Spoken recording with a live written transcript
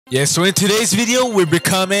Yeah, so in today's video, we're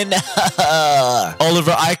becoming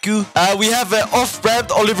Oliver AIKU. We have an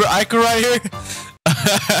off-brand Oliver AIKU right here.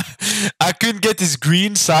 I couldn't get this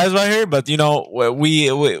green size right here, but you know,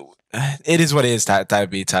 it is what it is, type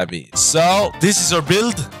B. So this is our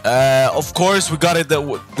build. Of course, we got it the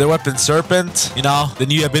weapon Serpent, you know, the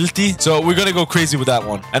new ability. So we're gonna go crazy with that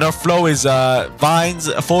one. And our flow is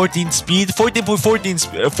vines 14 speed,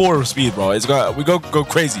 14.4 speed, bro. We go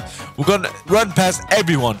crazy. We're gonna run past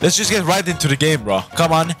everyone. Let's just get right into the game, bro.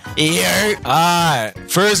 Come on. Here. Alright.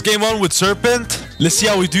 First game on with Serpent. Let's see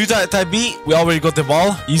how we do that, type B. We already got the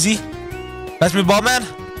ball. Easy. Pass me the ball, man.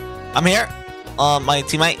 I'm here. My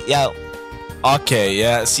teammate, yo. Okay,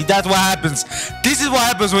 yeah. See, that's what happens. This is what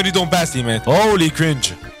happens when you don't pass, teammate. Holy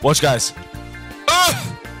cringe. Watch, guys.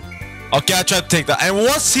 Okay, I tried to take that. And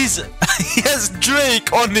what's his... he has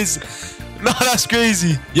Drake on his... No, that's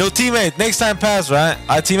crazy. Yo, teammate, next time pass, right?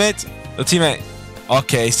 Teammate? The teammate.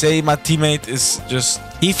 Okay, say my teammate is just...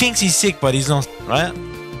 He thinks he's sick, but he's not, right?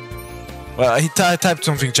 Well, he typed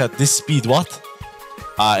something, chat. This speed, what?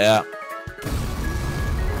 Yeah.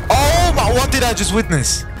 Oh my, what did I just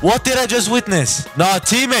witness? What did I just witness? Nah,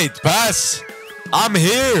 teammate, pass. I'm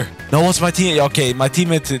here. No, what's my teammate? Okay, my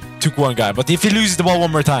teammate took one guy. But if he loses the ball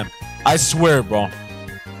one more time, I swear, bro.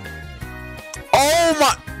 Oh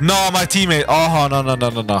my. No, my teammate. Oh,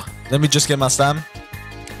 no. Let me just get my stam.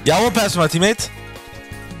 Yeah, I won't pass to my teammate.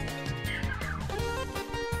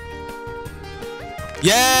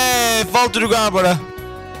 Yeah, fall to the ground, brother.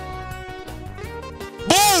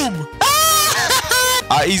 Boom.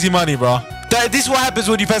 Easy money, bro. This is what happens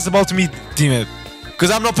when you pass the ball to me, teammate. Because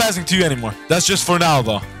I'm not passing to you anymore. That's just for now,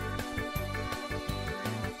 though.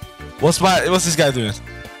 What's this guy doing?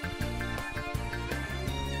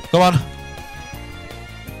 Come on.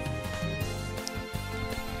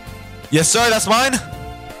 Yes, sir. That's mine.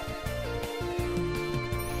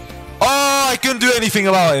 Oh, I couldn't do anything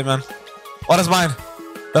about it, man. Oh, that's mine.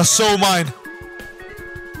 That's so mine.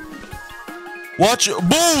 Watch.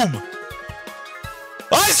 Boom.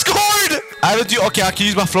 I scored! I don't do... Okay, I can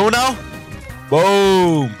use my flow now.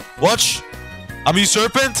 Boom. Watch. I'm using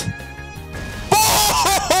Serpent.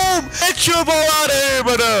 Boom! Get your ball out of here,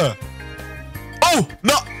 brother. Oh,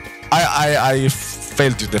 no. I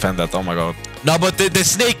failed to defend that. Oh, my God. No, but the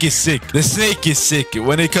snake is sick. The snake is sick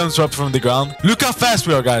when it comes up from the ground. Look how fast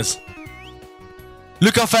we are, guys.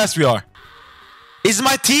 Look how fast we are. Is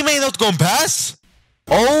my teammate not going past?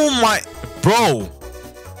 Oh, my... Bro.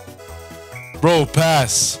 Bro,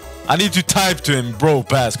 pass. I need to type to him, bro,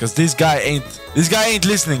 pass, because this guy ain't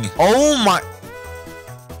listening. Oh my.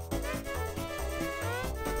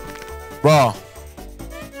 Bro.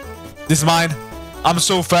 This is mine. I'm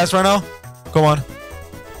so fast right now. Come on.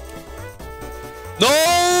 No!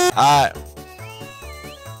 Alright.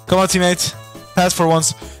 Come on, teammates. Pass for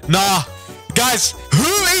once. Nah. Guys,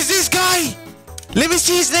 who is this guy? Let me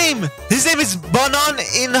see his name. His name is Banan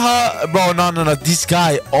in her... Bro, no. This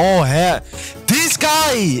guy. Oh, hell. This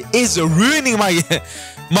guy is ruining my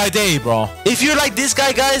day, bro. If you're like this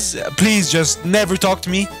guy, guys, please just never talk to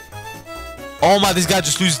me. Oh, my. This guy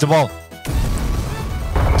just loses the ball.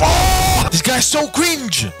 Oh, this guy is so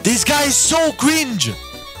cringe. This guy is so cringe.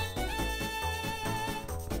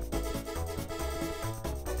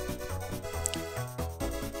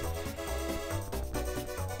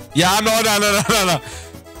 Yeah, no.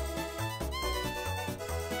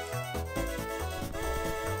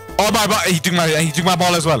 Oh my god, he took my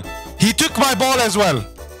ball as well. He took my ball as well.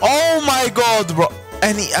 Oh my god, bro.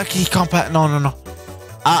 And he can't pass. No.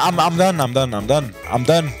 I'm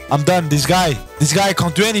done. This guy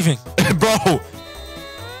can't do anything. Bro.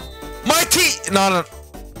 My team. No.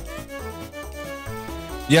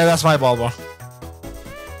 Yeah, that's my ball, bro.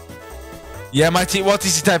 Yeah, my team. What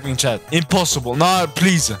is he typing in chat? Impossible. No,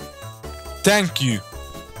 please. Thank you.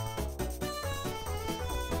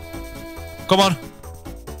 Come on.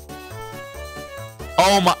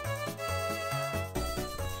 Oh my.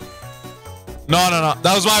 No.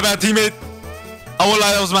 That was my bad, teammate. I won't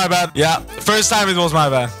lie, that was my bad. Yeah, first time it was my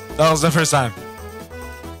bad. That was the first time.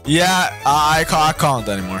 Yeah, I can't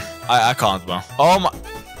anymore. I can't, bro. Oh my.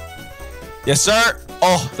 Yes, sir.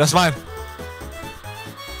 Oh, that's mine.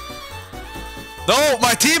 No,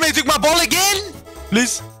 my teammate took my ball again.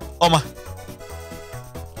 Please. Oh my.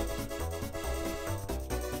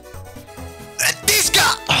 This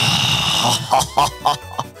guy.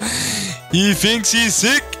 He thinks he's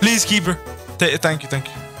sick. Please, keeper. Thank you.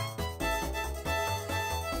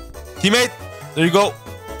 Teammate. There you go.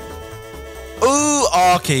 Ooh.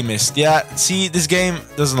 Okay, missed. Yeah. See, this game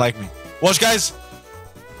doesn't like me. Watch, guys.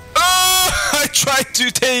 Oh, I tried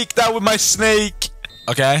to take that with my snake.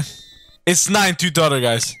 Okay. It's 9-2 daughter,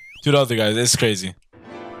 guys. to the other guys. It's crazy.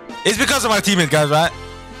 It's because of my teammate, guys, right?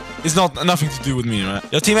 It's not nothing to do with me, right?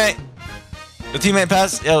 Yo, teammate. Yo, teammate,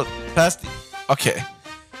 pass. Yo, pass. Okay.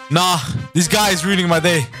 Nah, this guy is ruining my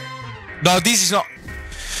day. No, this is not...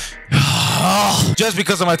 Just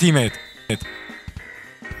because of my teammate.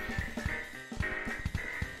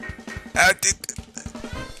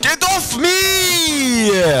 Get off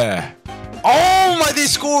me! Oh my, they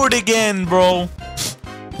scored again, bro.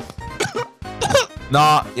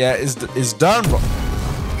 Nah, yeah, it's done, bro.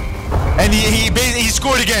 And he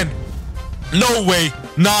scored again. No way.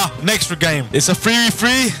 Nah, next game. It's a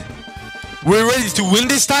 3v3. We're ready to win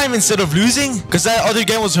this time instead of losing, because that other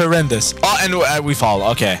game was horrendous. Oh, and we fall.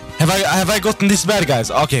 Okay. Have I gotten this bad, guys?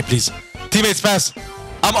 Okay, please. Teammates, pass.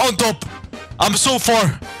 I'm on top. I'm so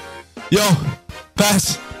far. Yo,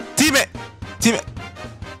 pass. Teammate.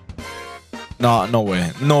 No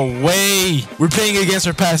way. No way. We're playing against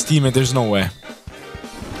our past teammate. There's no way.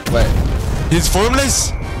 Wait. He's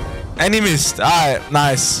formless? And he missed. Alright,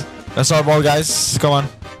 nice. That's our ball, guys. Come on.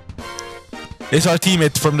 It's our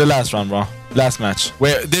teammate from the last round, bro. Last match.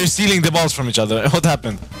 Where they're stealing the balls from each other. What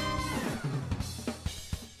happened?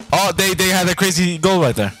 Oh, they had a crazy goal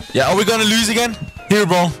right there. Yeah, are we gonna lose again? Here,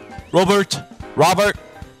 bro. Robert.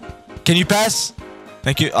 Can you pass?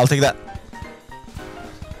 Thank you. I'll take that.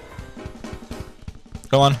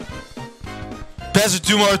 Come on. Pass it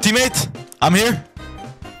to our teammate. I'm here.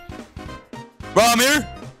 Bro, I'm here.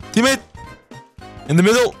 Teammate. In the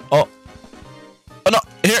middle. Oh. Oh, no.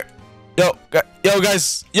 Here. Yo,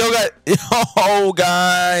 guys.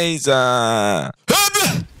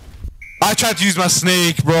 I tried to use my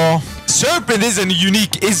snake, bro. Serpent isn't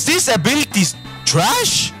unique. Is this ability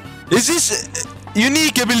trash? Is this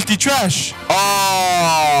unique ability trash?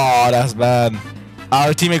 Oh, that's bad.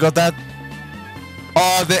 Our teammate got that.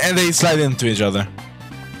 Oh, and they slide into each other.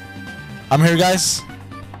 I'm here, guys.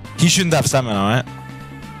 He shouldn't have stamina, right?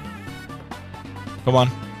 Come on.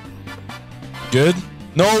 Good.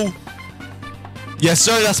 No. Yes,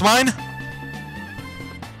 sir. That's mine.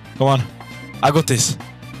 Come on. I got this.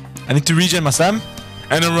 I need to regen my stam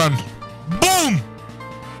and then run. Boom!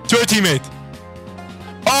 To our teammate.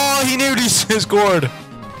 Oh, he nearly scored.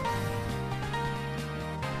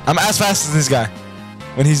 I'm as fast as this guy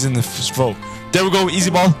when he's in the throw. There we go.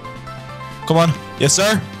 Easy ball. Come on. Yes,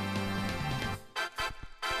 sir.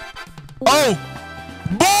 Oh!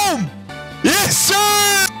 Boom! Yes,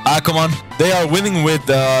 sir! Come on. They are winning with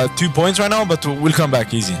 2 points right now, but we'll come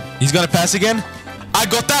back easy. He's gonna pass again. I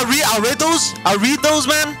got that. I read those. I read those,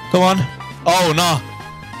 man. Come on. Oh, no.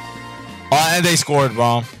 Oh, and they scored,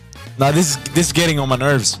 bro. Now, this is getting on my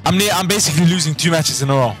nerves. I'm basically losing 2 matches in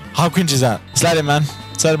a row. How cringe is that? Slide it, man.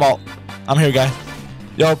 Slide the ball. I'm here, guy.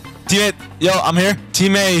 Yo, teammate. Yo, I'm here.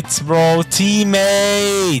 Teammate, bro.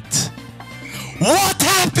 Teammate. What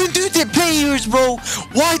happened to the players, bro?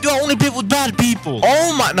 Why do I only play with bad people?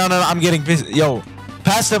 Oh my, no, I'm getting pissed. Yo,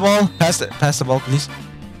 pass the ball. Pass the ball, please.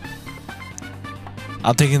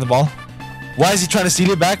 I'm taking the ball. Why is he trying to steal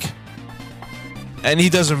it back? And he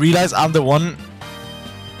doesn't realize I'm the one.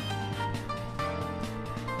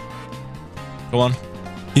 Come on.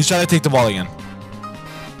 He's trying to take the ball again.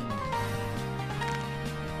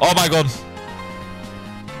 Oh my god.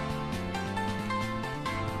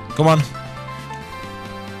 Come on.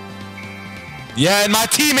 Yeah, and my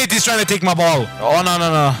teammate is trying to take my ball. Oh no.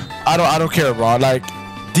 I don't care, bro. Like,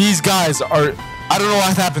 these guys are... I don't know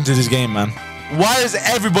what happened to this game, man. Why is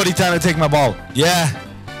everybody trying to take my ball? Yeah.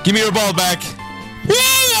 Give me your ball back.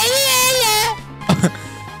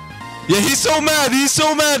 Yeah, he's so mad. He's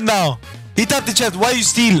so mad now. He tapped the chat. Why you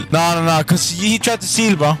steal? No. Because he tried to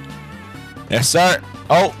steal, bro. Yes, sir.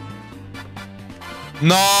 Oh.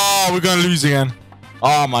 No, we're going to lose again.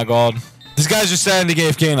 Oh, my God. This guy's just standing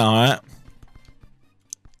AFK now, right?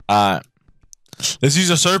 Alright. Let's use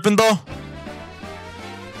a serpent, though.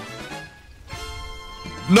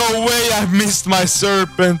 No way I missed my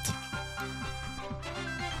serpent.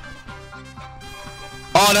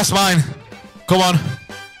 Oh, that's mine. Come on.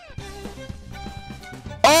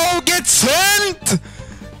 Oh, get sent!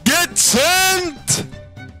 Get sent!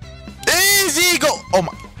 Easy go! Oh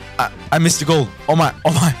my. I missed the goal. Oh my.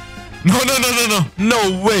 No.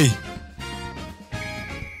 No way.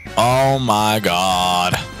 Oh my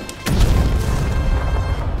god.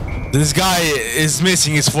 This guy is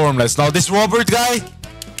missing his formless. Now this Robert guy.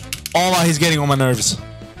 Oh my, he's getting on my nerves.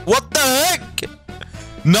 What the heck?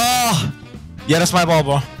 No. Yeah, that's my ball,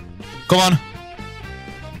 bro. Come on.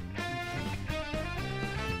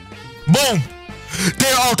 Boom.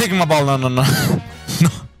 They're all taking my ball. No.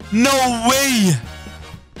 No way.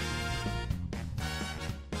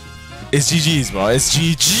 It's GG's, bro. It's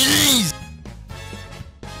GG's.